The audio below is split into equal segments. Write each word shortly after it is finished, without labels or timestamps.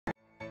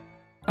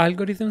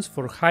Algorithms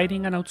for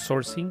Hiring and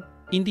Outsourcing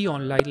in the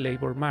Online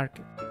Labor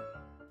Market.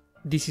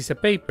 This is a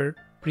paper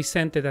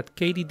presented at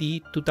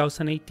KDD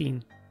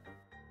 2018.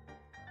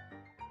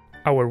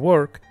 Our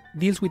work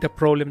deals with a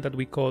problem that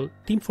we call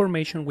team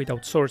formation with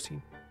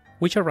outsourcing,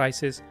 which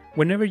arises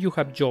whenever you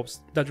have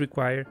jobs that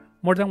require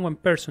more than one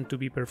person to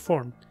be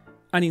performed,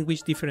 and in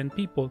which different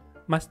people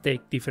must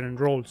take different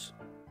roles.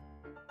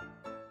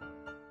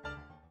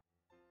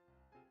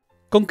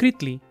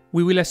 Concretely,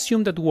 we will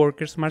assume that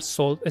workers must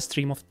solve a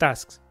stream of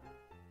tasks.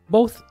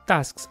 Both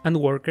tasks and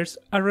workers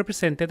are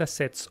represented as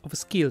sets of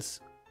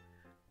skills.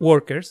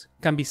 Workers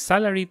can be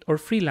salaried or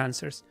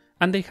freelancers,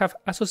 and they have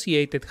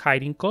associated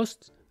hiring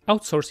costs,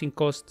 outsourcing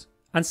costs,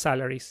 and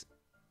salaries.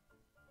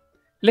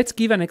 Let's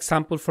give an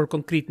example for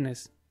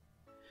concreteness.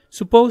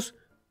 Suppose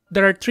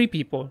there are 3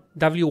 people,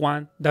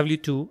 W1,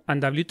 W2,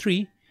 and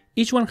W3,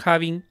 each one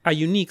having a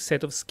unique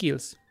set of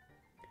skills.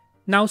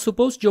 Now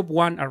suppose job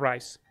 1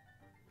 arrives.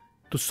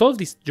 To solve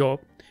this job,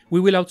 we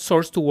will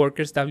outsource to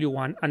workers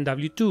W1 and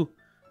W2,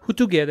 who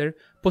together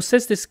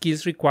possess the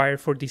skills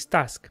required for this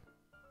task.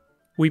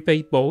 We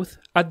pay both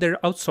at their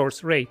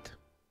outsourced rate.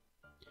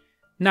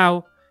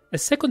 Now, a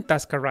second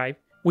task arrives,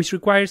 which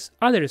requires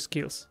other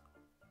skills.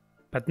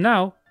 But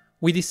now,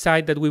 we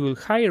decide that we will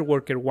hire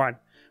worker 1,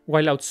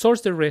 while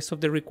outsource the rest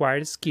of the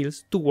required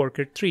skills to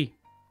worker 3.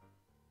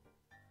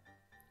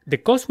 The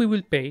cost we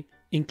will pay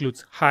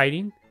includes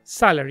hiring,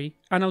 salary,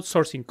 and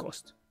outsourcing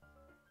cost.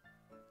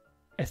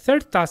 A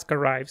third task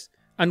arrives,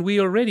 and we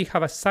already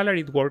have a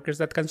salaried workers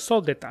that can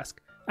solve the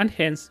task, and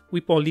hence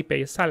we only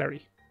pay a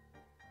salary.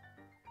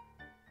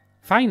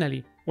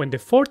 Finally, when the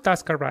fourth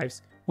task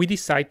arrives, we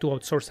decide to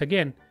outsource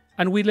again,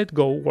 and we let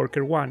go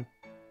worker 1.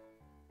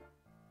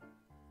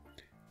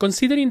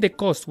 Considering the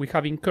cost we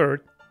have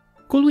incurred,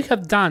 could we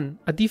have done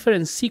a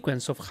different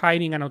sequence of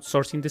hiring and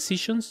outsourcing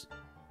decisions?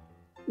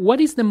 What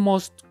is the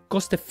most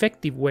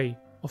cost-effective way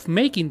of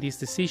making these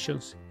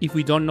decisions if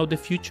we don't know the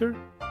future?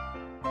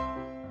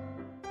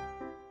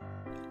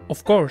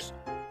 Of course,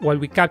 while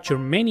we capture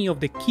many of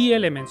the key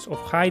elements of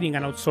hiring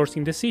and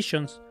outsourcing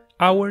decisions,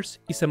 ours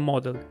is a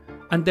model,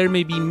 and there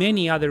may be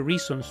many other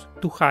reasons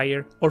to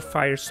hire or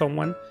fire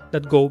someone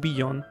that go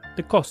beyond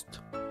the cost.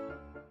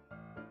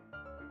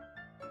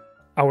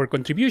 Our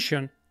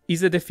contribution is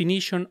the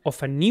definition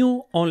of a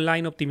new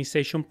online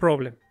optimization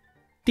problem,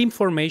 team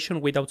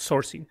formation with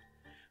outsourcing,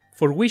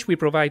 for which we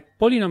provide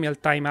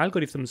polynomial time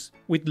algorithms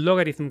with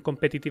logarithm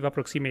competitive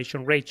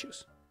approximation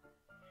ratios.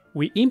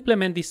 We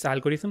implement this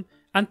algorithm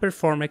and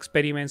perform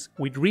experiments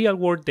with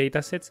real-world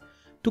datasets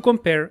to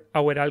compare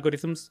our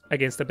algorithms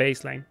against a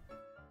baseline.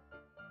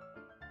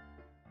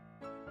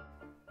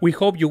 We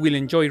hope you will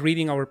enjoy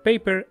reading our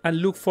paper and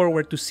look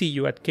forward to see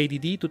you at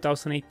KDD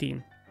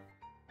 2018.